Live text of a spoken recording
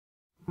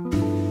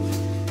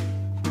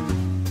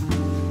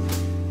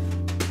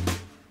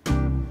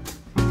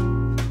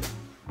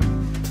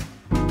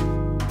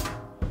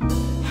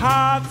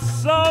Hot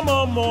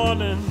summer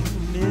morning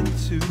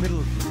into middle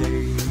of the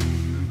day.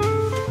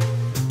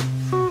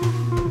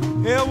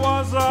 It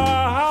was a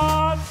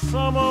hot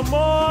summer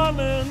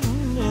morning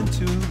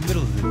into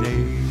middle of the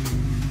day.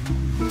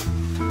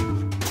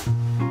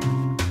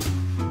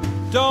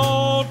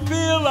 Don't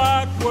feel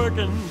like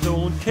working,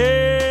 don't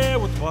care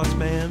what the boss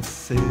man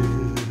says.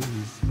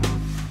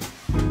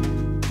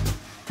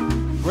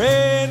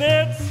 Rain,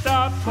 it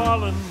stopped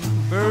falling,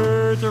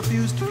 birds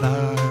refused to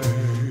fly.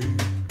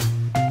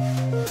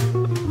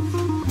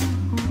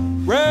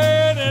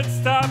 Rain, it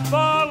stopped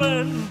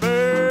falling,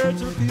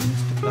 birds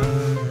refused to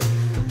fly.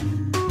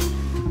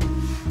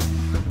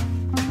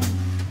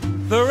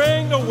 There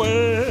ain't no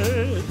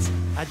words,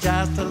 I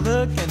just a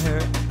look in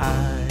her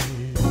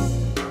eyes.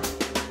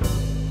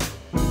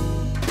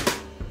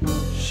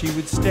 She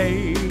would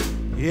stay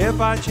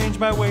if I changed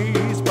my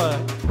ways, but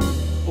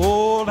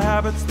old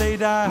habits, they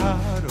die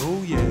hard,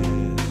 oh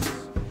yes.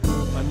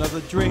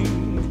 Another drink,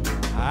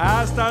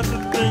 I start to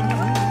think,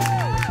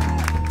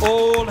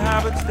 old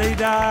habits, they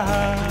die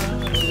hard.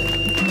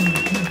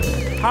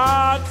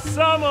 Hot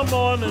summer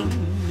morning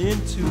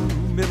into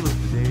middle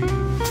of the day.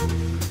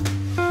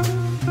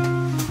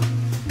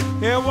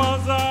 It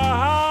was a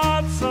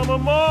hot summer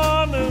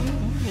morning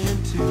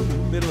into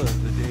middle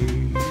of the day.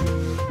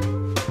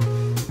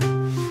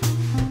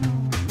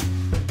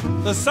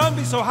 The sun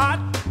be so hot,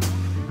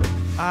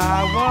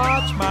 I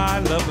watch my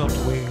love melt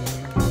away.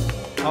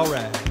 All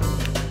right.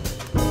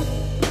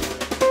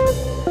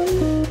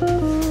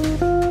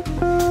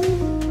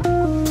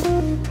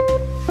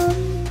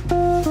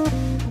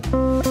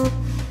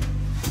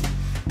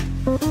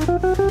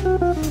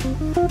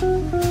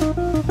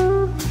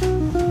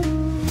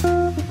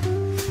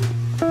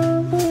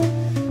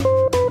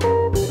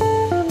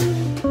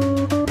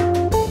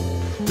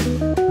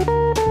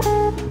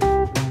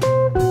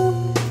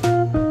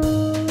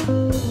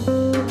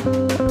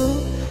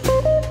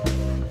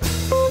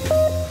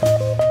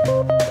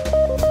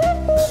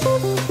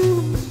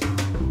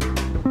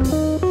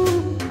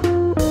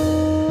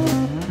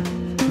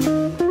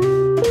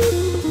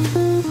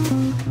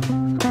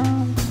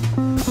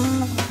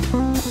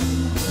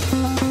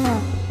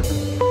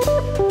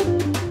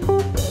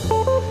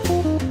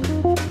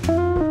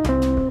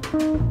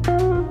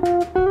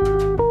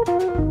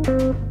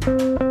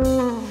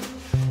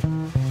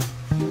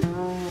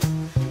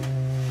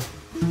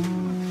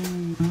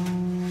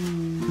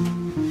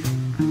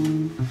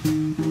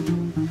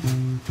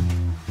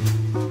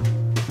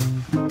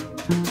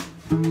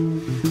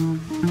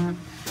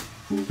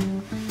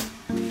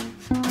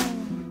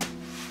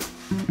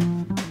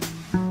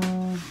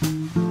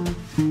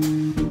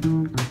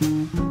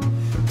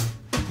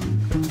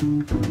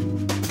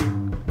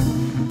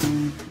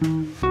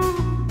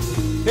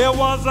 It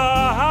was a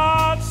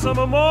hot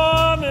summer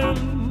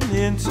morning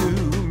into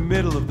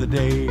middle of the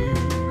day.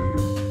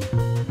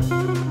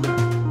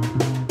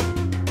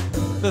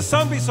 The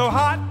sun be so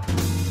hot,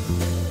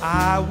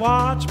 I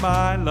watch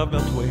my love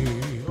melt away.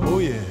 Oh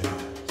yeah,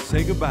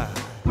 say goodbye,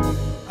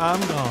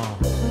 I'm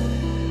gone.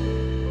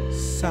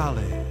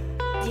 Solid.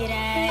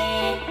 Direi.